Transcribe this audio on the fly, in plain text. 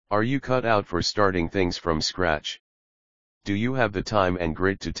Are you cut out for starting things from scratch? Do you have the time and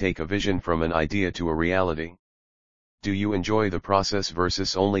grit to take a vision from an idea to a reality? Do you enjoy the process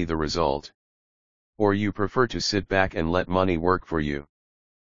versus only the result? Or you prefer to sit back and let money work for you?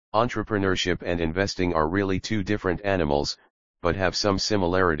 Entrepreneurship and investing are really two different animals, but have some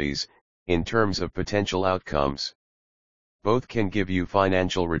similarities, in terms of potential outcomes. Both can give you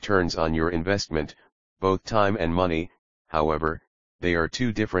financial returns on your investment, both time and money. However, they are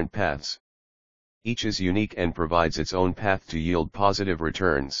two different paths. Each is unique and provides its own path to yield positive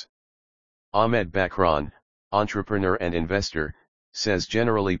returns. Ahmed Bakran, entrepreneur and investor, says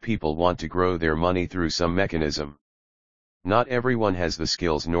generally people want to grow their money through some mechanism. Not everyone has the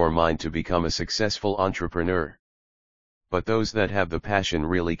skills nor mind to become a successful entrepreneur. But those that have the passion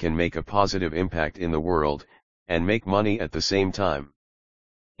really can make a positive impact in the world, and make money at the same time.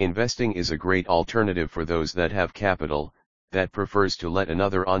 Investing is a great alternative for those that have capital, that prefers to let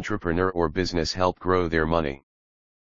another entrepreneur or business help grow their money.